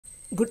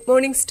Good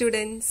morning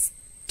students.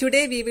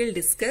 Today we will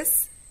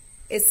discuss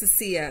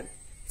SCR,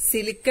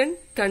 Silicon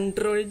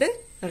Controlled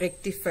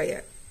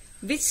Rectifier,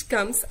 which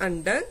comes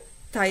under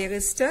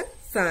thyristor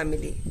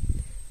family.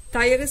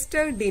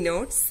 Thyristor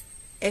denotes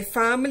a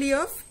family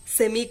of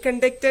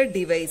semiconductor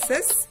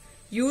devices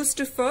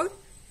used for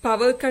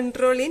power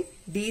control in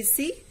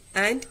DC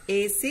and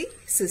AC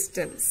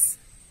systems.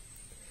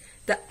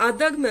 The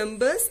other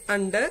members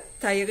under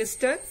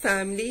thyristor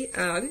family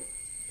are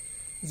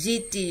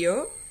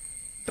GTO,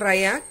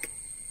 triac,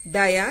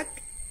 diac,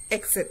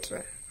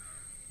 etc.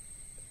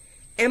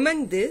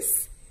 Among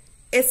this,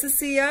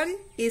 SCR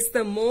is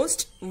the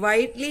most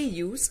widely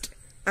used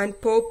and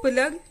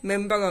popular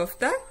member of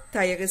the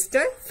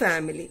thyristor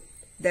family.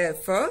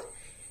 Therefore,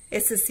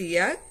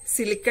 SCR,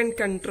 Silicon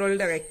Controlled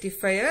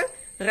Rectifier,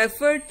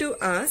 referred to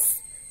as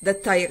the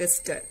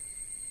thyristor.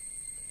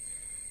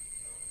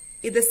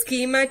 The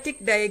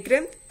schematic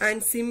diagram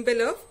and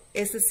symbol of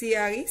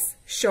SCR is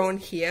shown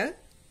here.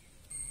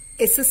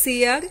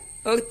 SCR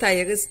or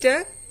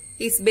thyristor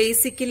is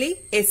basically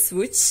a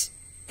switch,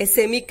 a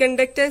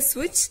semiconductor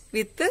switch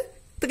with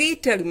three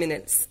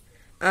terminals: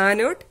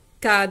 anode,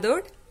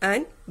 cathode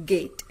and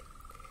gate.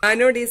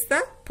 Anode is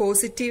the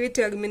positive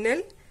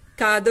terminal,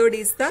 cathode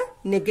is the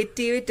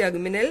negative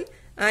terminal,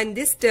 and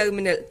this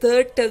terminal,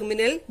 third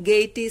terminal,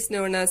 gate, is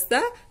known as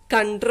the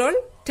control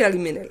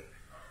terminal.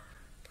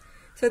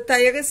 So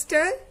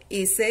thyristor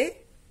is a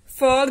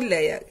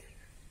 4-layer,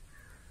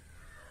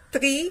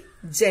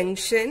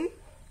 3-junction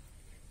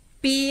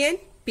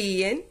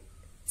PN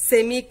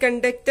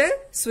semiconductor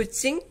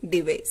switching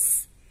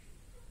device.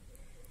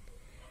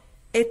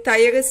 A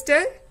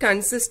thyristor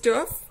consists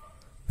of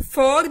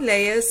 4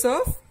 layers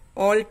of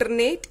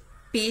alternate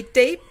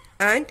P-type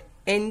and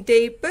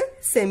N-type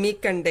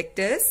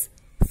semiconductors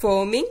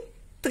forming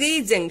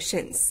 3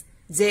 junctions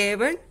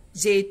J1,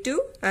 J2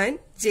 and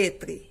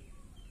J3.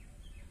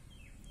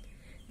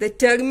 The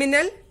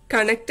terminal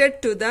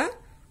connected to the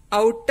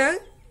outer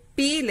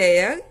P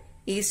layer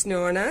is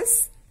known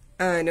as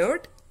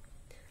anode,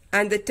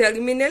 and the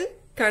terminal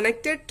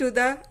connected to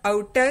the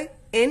outer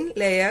N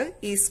layer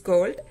is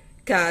called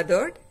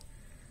cathode,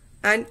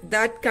 and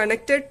that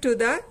connected to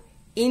the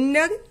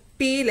inner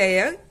P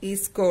layer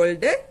is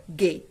called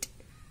gate.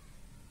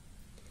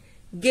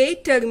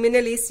 Gate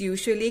terminal is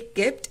usually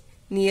kept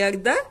near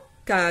the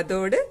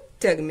cathode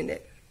terminal.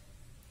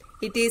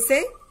 It is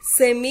a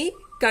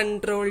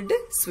semi-controlled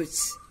switch.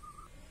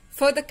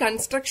 For the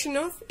construction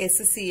of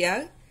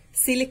SCR,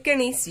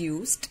 silicon is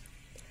used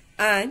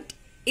and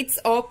its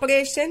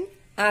operation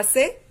as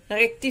a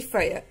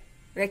rectifier.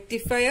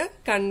 Rectifier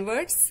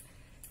converts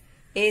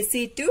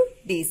AC to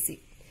DC.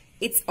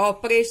 Its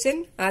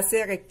operation as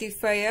a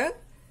rectifier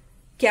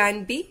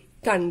can be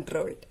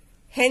controlled.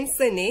 Hence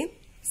the name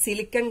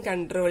Silicon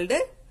Controlled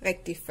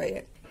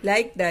Rectifier.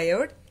 Like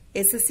diode,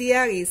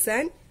 SCR is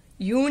an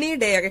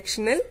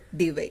unidirectional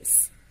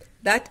device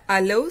that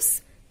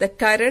allows the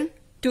current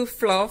to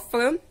flow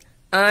from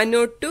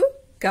anode to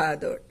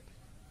cathode,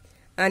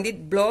 and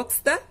it blocks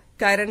the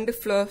current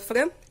flow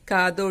from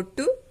cathode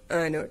to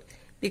anode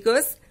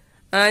because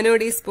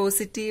anode is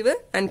positive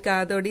and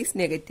cathode is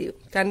negative.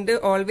 Current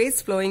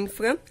always flowing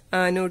from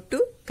anode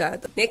to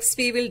cathode. Next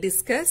we will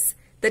discuss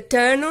the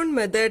turn-on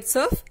methods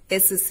of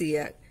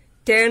SCR.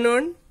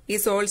 Turn-on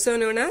is also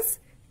known as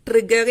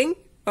triggering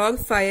or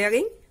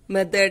firing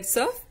methods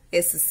of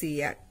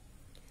SCR.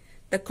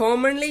 The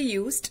commonly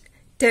used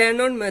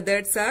turn-on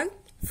methods are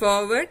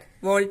forward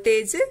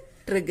voltage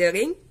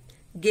triggering,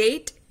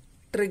 gate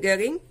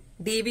triggering,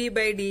 dV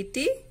by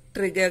dt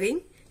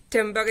triggering,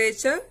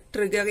 temperature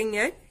triggering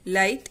and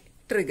light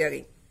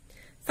triggering.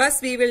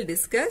 First we will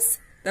discuss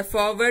the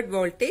forward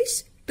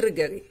voltage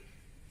triggering.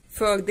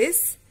 For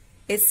this,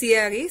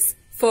 SCR is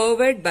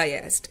forward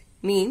biased,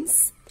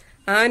 means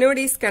anode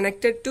is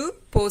connected to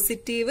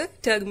positive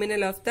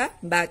terminal of the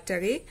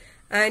battery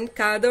and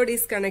cathode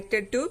is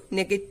connected to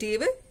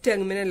negative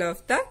terminal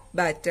of the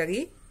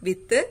battery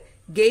with the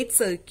gate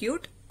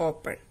circuit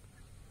open.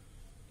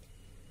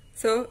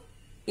 So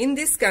in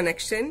this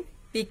connection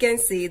we can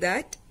see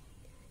that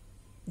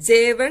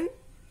J1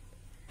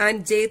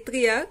 and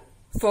J3 are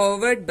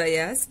forward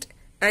biased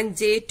and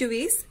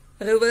J2 is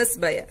reverse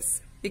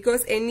biased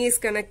because N is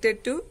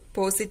connected to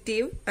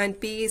positive and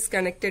P is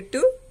connected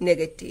to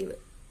negative.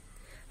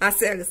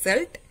 As a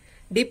result,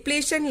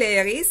 depletion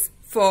layer is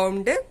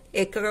formed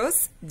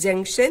across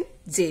junction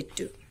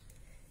J2.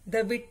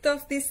 The width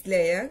of this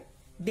layer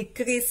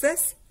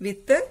decreases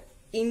with the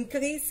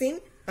increase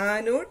in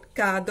anode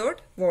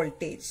cathode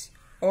voltage.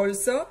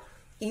 Also,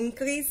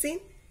 increase in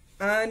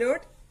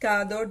anode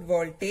cathode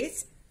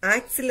voltage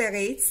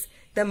accelerates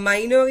the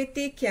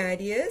minority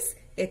carriers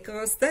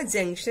across the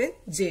junction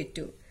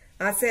J2.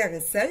 As a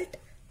result,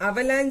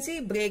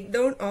 avalanche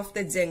breakdown of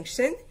the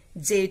junction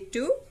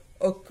J2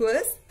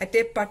 occurs at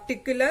a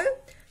particular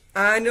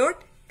anode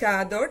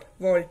cathode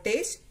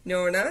voltage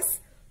known as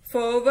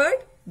forward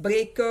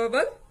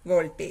breakover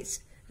voltage,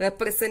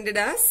 represented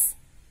as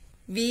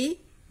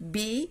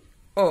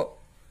VBO,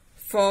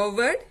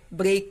 forward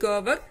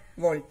breakover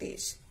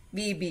voltage,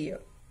 VBO.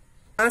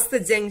 as the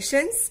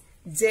junctions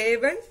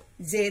J1,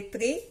 J3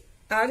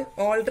 are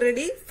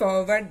already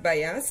forward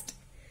biased,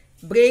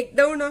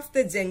 breakdown of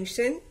the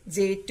junction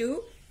J2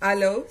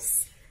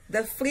 allows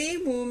the free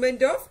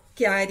movement of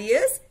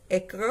carriers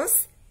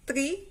across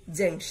 3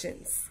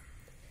 junctions,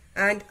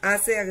 and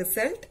as a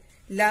result,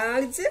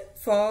 large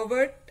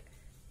forward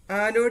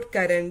anode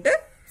current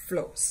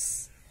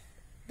flows.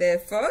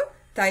 Therefore,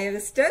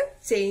 thyristor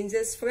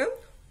changes from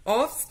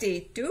off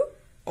state to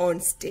on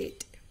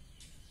state.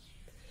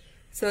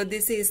 So,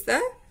 this is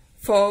the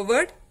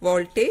forward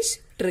voltage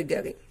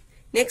triggering.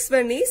 Next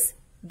one is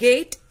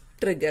gate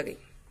triggering.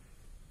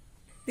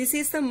 This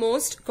is the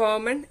most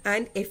common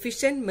and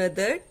efficient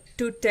method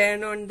to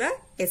turn on the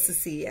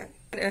SCR.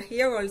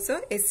 Here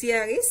also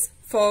SCR is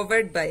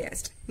forward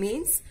biased,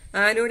 means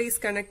anode is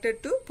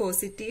connected to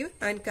positive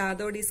and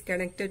cathode is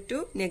connected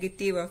to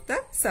negative of the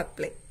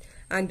supply.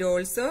 And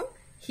also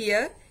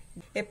here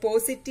a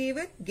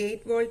positive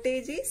gate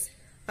voltage is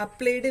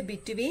applied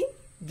between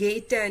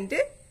gate and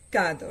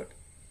cathode.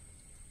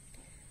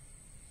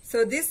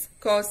 So this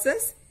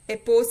causes a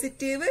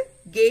positive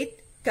gate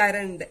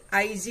current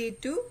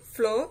Ig to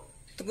flow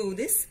through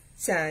this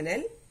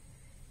channel.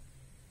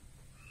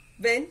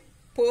 When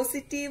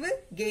positive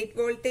gate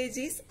voltage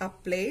is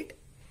applied,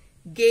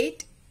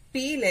 gate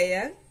P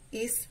layer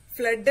is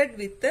flooded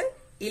with the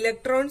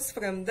electrons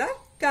from the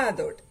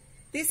cathode.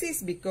 This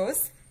is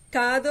because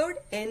cathode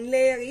N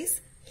layer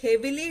is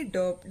heavily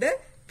doped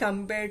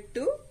compared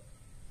to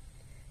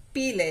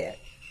P layer.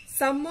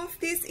 Some of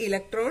these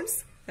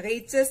electrons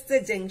reaches the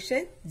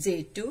junction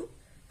J2.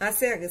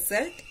 As a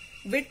result,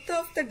 width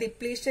of the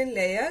depletion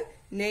layer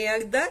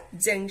near the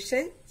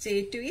junction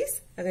J2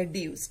 is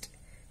reduced.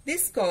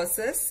 This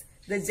causes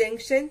the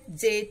junction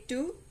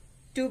J2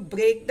 to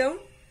break down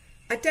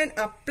at an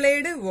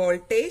applied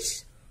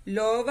voltage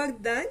lower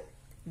than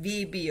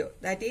VBO,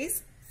 that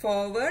is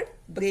forward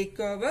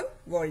breakover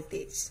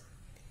voltage.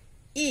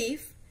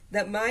 If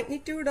the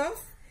magnitude of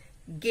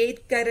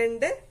gate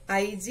current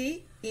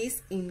Ig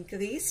is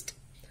increased,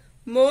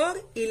 more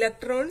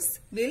electrons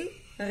will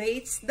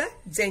reach the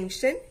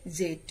junction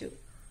J2.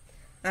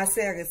 As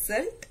a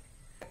result,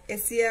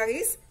 SCR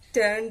is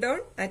turned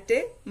on at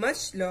a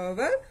much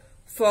lower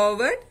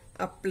forward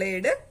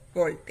applied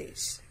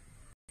voltage.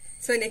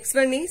 So next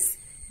one is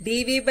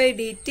dV by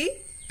dt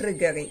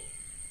triggering.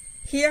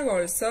 Here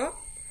also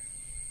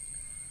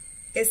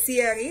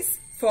SCR is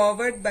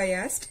forward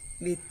biased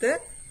with the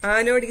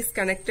anode is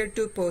connected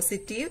to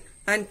positive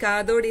and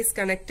cathode is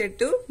connected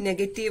to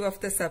negative of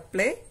the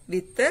supply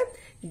with the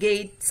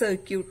gate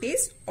circuit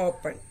is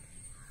open.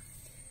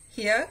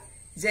 Here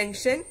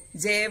junction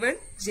J1,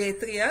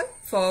 J3 are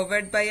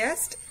forward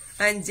biased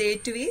and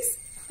J2 is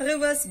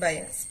reverse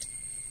biased.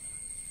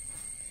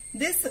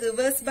 This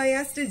reverse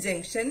biased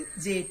junction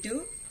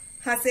J2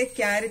 has a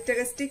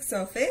characteristics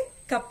of a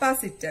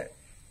capacitor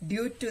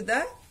due to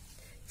the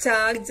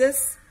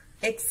charges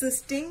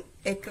existing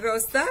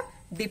across the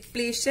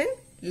depletion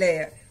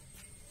layer.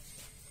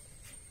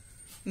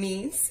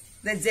 Means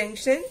the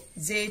junction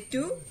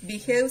J2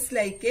 behaves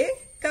like a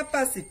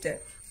capacitor.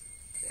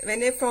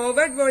 When a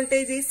forward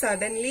voltage is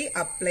suddenly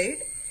applied,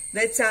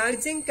 the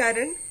charging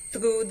current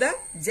through the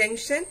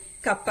junction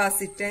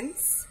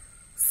capacitance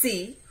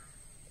C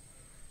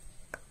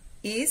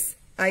is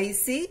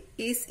IC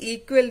is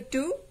equal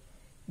to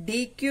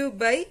dQ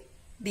by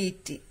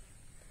dt.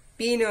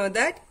 We know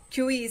that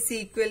Q is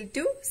equal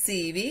to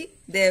CV.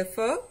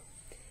 Therefore,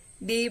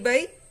 d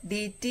by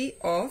dt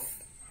of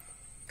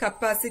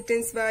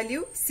capacitance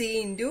value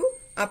C into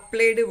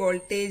applied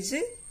voltage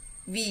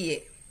VA.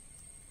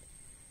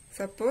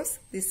 Suppose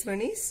this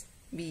one is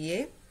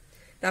VA.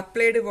 The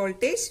applied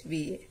voltage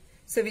VA.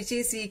 So which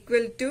is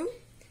equal to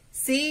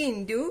C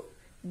into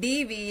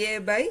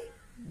dVA by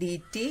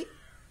dt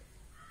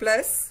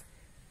plus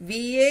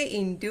VA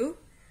into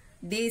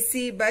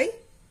dC by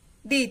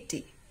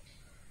dt.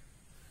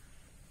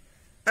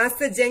 As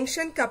the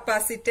junction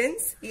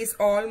capacitance is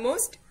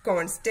almost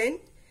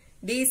constant,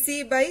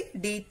 dC by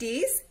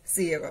dt is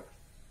 0.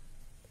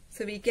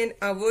 So we can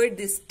avoid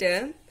this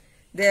term.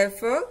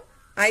 Therefore,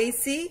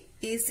 IC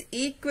is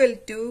equal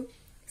to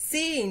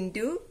C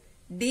into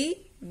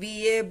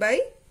dVA by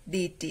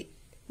dt,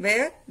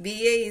 where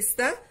VA is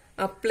the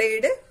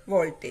applied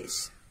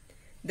voltage.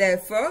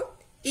 Therefore,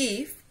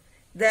 if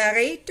the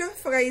rate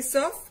of rise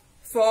of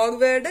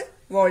forward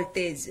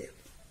voltage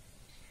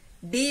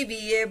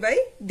dVA by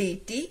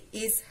dt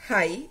is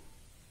high,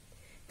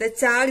 the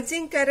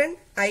charging current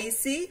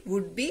IC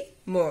would be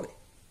more.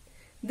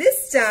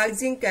 This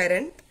charging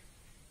current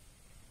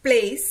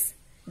plays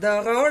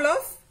the role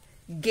of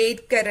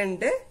gate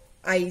current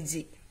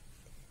Ig.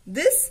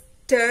 This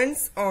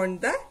turns on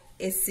the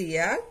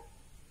SCR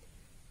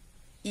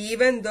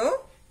even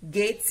though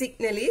gate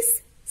signal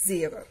is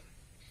 0.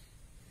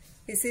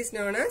 This is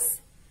known as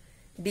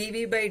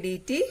dV by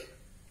dt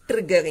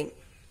triggering.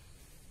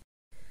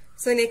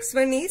 So next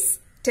one is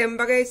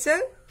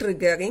temperature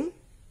triggering.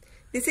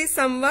 This is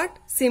somewhat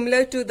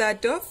similar to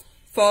that of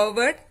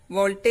forward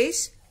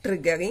voltage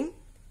triggering.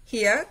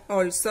 Here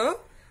also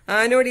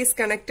Anode is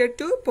connected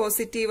to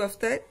positive of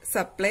the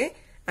supply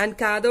and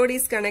cathode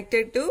is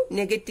connected to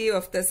negative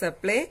of the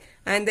supply,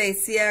 and the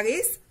SCR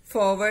is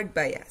forward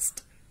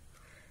biased.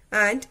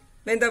 And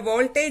when the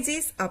voltage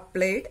is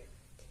applied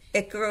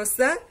across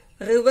the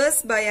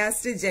reverse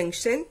biased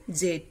junction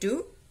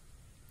J2,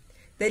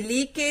 the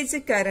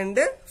leakage current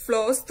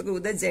flows through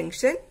the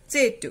junction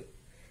J2.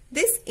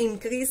 This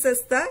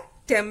increases the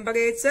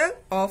temperature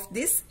of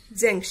this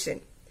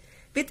junction.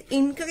 With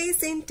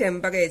increase in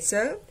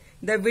temperature,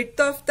 the width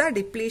of the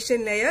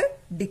depletion layer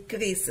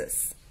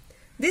decreases.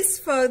 This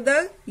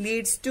further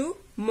leads to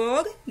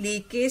more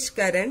leakage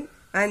current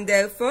and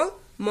therefore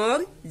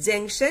more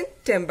junction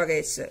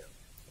temperature.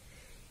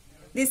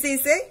 This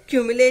is a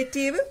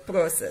cumulative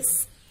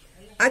process.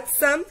 At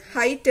some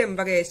high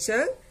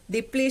temperature,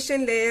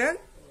 depletion layer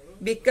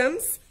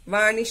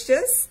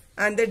vanishes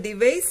and the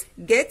device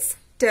gets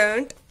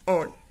turned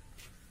on.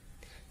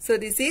 So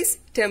this is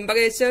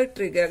temperature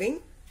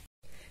triggering.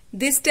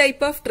 This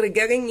type of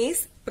triggering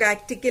is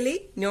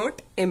practically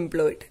not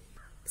employed.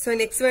 So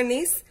next one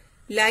is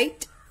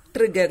light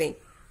triggering.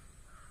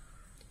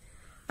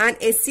 An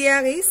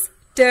SCR is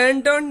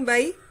turned on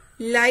by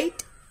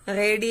light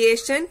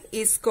radiation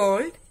is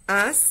called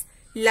as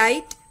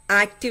light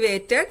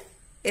activated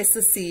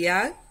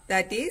SCR,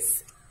 that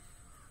is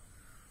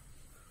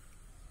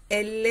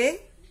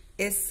LASCR,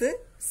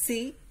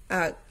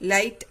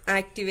 light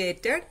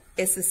activated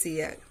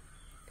SCR.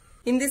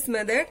 In this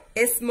method,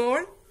 a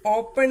small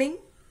opening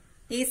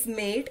is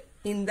made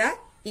in the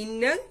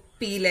inner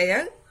P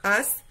layer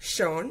as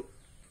shown.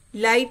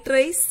 Light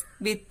rays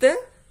with the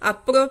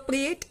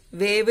appropriate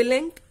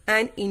wavelength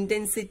and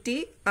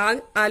intensity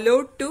are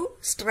allowed to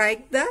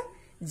strike the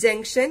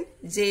junction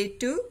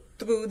J2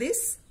 through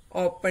this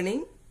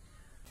opening.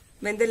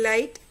 When the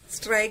light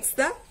strikes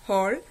the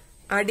hole,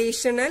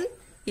 additional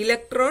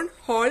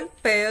electron-hole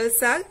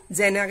pairs are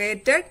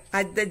generated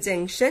at the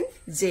junction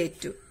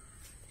J2,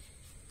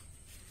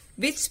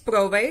 which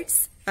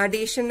provides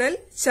additional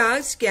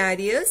charge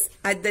carriers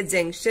at the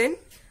junction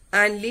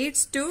and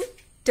leads to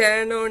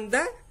turn on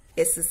the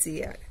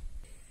SCR.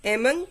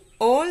 Among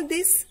all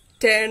these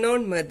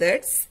turn-on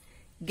methods,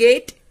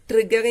 gate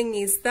triggering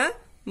is the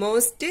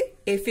most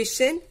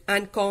efficient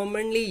and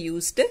commonly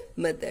used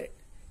method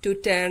to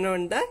turn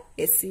on the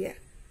SCR.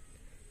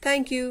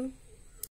 Thank you.